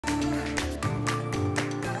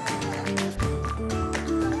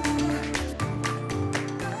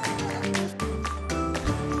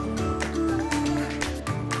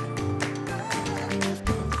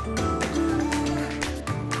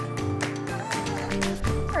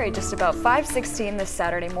right, just about 5:16 this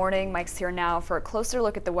Saturday morning. Mike's here now for a closer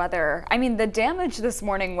look at the weather. I mean, the damage this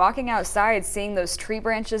morning, walking outside, seeing those tree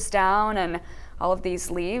branches down and all of these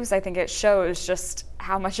leaves, I think it shows just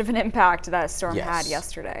how much of an impact that storm had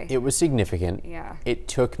yesterday. It was significant. Yeah. It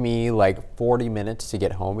took me like 40 minutes to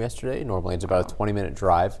get home yesterday. Normally it's about a 20-minute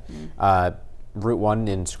drive. Route 1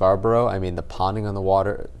 in Scarborough, I mean, the ponding on the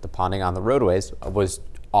water, the ponding on the roadways was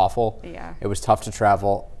awful. Yeah. It was tough to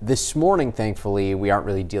travel. This morning, thankfully, we aren't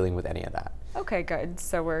really dealing with any of that. Okay, good.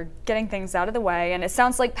 So we're getting things out of the way, and it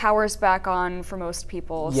sounds like power's back on for most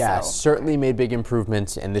people. Yeah, so. certainly made big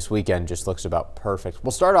improvements, and this weekend just looks about perfect.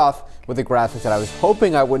 We'll start off with a graphic that I was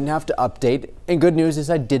hoping I wouldn't have to update, and good news is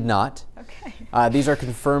I did not. Okay. These are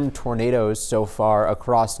confirmed tornadoes so far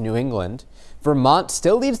across New England. Vermont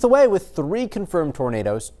still leads the way with 3 confirmed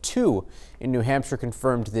tornadoes, 2 in New Hampshire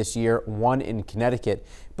confirmed this year, 1 in Connecticut,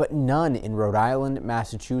 but none in Rhode Island,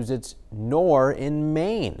 Massachusetts, nor in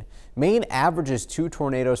Maine. Maine averages 2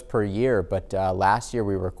 tornadoes per year, but last year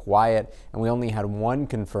we were quiet and we only had 1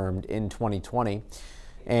 confirmed in 2020.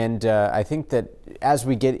 And I think that as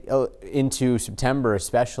we get into September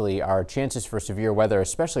especially, our chances for severe weather,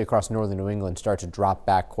 especially across northern New England, start to drop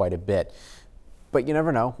back quite a bit. But you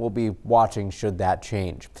never know. We'll be watching should that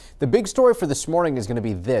change. The big story for this morning is going to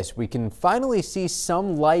be this. We can finally see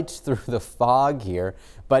some lights through the fog here,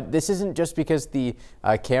 but this isn't just because the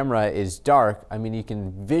camera is dark. I mean, you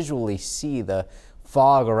can visually see the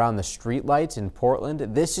fog around the streetlights in Portland.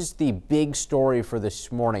 This is the big story for this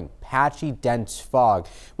morning, patchy, dense fog.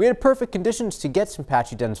 We had perfect conditions to get some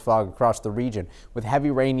patchy, dense fog across the region. With heavy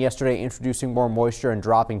rain yesterday introducing more moisture and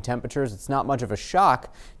dropping temperatures, it's not much of a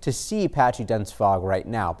shock to see patchy, dense fog right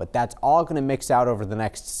now, but that's all going to mix out over the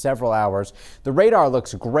next several hours. The radar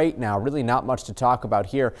looks great now, really not much to talk about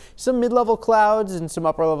here. Some mid-level clouds and some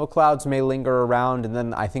upper-level clouds may linger around, and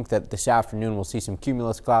then I think that this afternoon we'll see some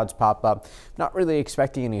cumulus clouds pop up. Not really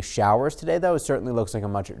expecting any showers today, though. It certainly looks like a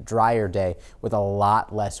much drier day with a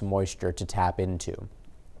lot less moisture to tap into.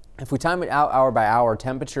 If we time it out hour by hour,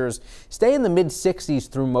 temperatures stay in the mid-60s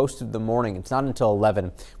through most of the morning. It's not until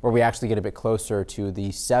 11 where we actually get a bit closer to the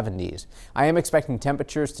 70s. I am expecting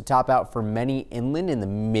temperatures to top out for many inland in the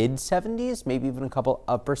mid-70s, maybe even a couple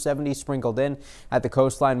upper 70s sprinkled in. At the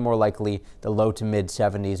coastline, more likely the low to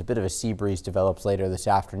mid-70s. A bit of a sea breeze develops later this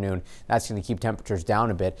afternoon. That's going to keep temperatures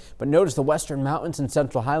down a bit. But notice the western mountains and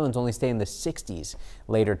central highlands only stay in the 60s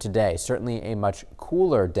later today. Certainly a much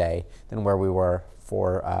cooler day than where we were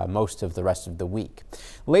for most of the rest of the week.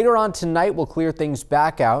 Later on tonight, we'll clear things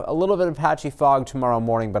back out. A little bit of patchy fog tomorrow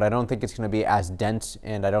morning, but I don't think it's going to be as dense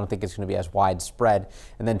and I don't think it's going to be as widespread.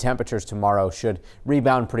 And then temperatures tomorrow should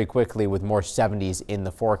rebound pretty quickly with more 70s in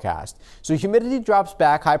the forecast. So humidity drops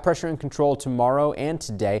back, high pressure in control tomorrow and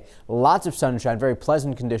today. Lots of sunshine, very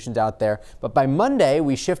pleasant conditions out there. But by Monday,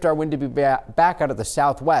 we shift our wind to be back out of the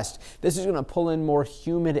southwest. This is going to pull in more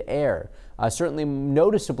humid air. Certainly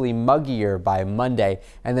noticeably muggier by Monday.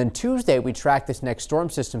 And then Tuesday, we track this next storm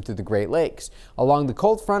system through the Great Lakes. Along the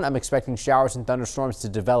cold front, I'm expecting showers and thunderstorms to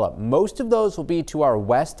develop. Most of those will be to our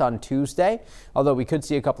west on Tuesday, although we could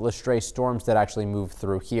see a couple of stray storms that actually move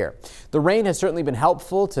through here. The rain has certainly been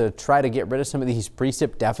helpful to try to get rid of some of these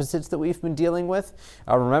precip deficits that we've been dealing with.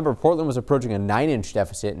 Remember, Portland was approaching a 9-inch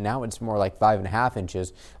deficit. Now it's more like 5.5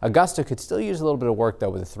 inches. Augusta could still use a little bit of work, though,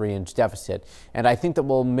 with a 3-inch deficit. And I think that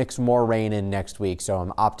we'll mix more rain in next week, so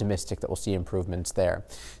I'm optimistic that we'll see improvements there.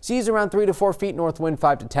 Seas around 3 to 4 feet, north wind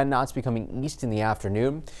 5 to 10 knots, becoming east in the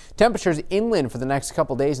afternoon. Temperatures inland for the next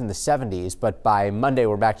couple days in the 70s, but by Monday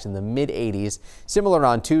we're back to the mid-80s. Similar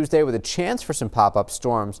on Tuesday with a chance for some pop-up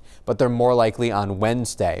storms, but they're more likely on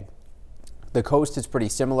Wednesday. The coast is pretty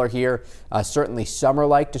similar here, certainly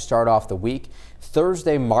summer-like to start off the week.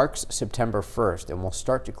 Thursday marks September 1st, and we'll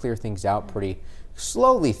start to clear things out pretty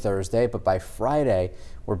slowly Thursday, but by Friday,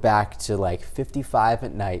 we're back to like 55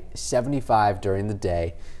 at night, 75 during the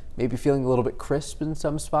day, maybe feeling a little bit crisp in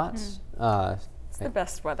some spots. It's the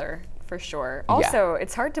best weather for sure. Also,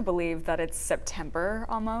 it's hard to believe that it's September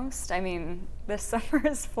almost. I mean, this summer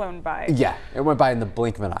has flown by. Yeah, it went by in the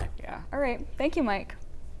blink of an eye. Yeah. All right. Thank you, Mike.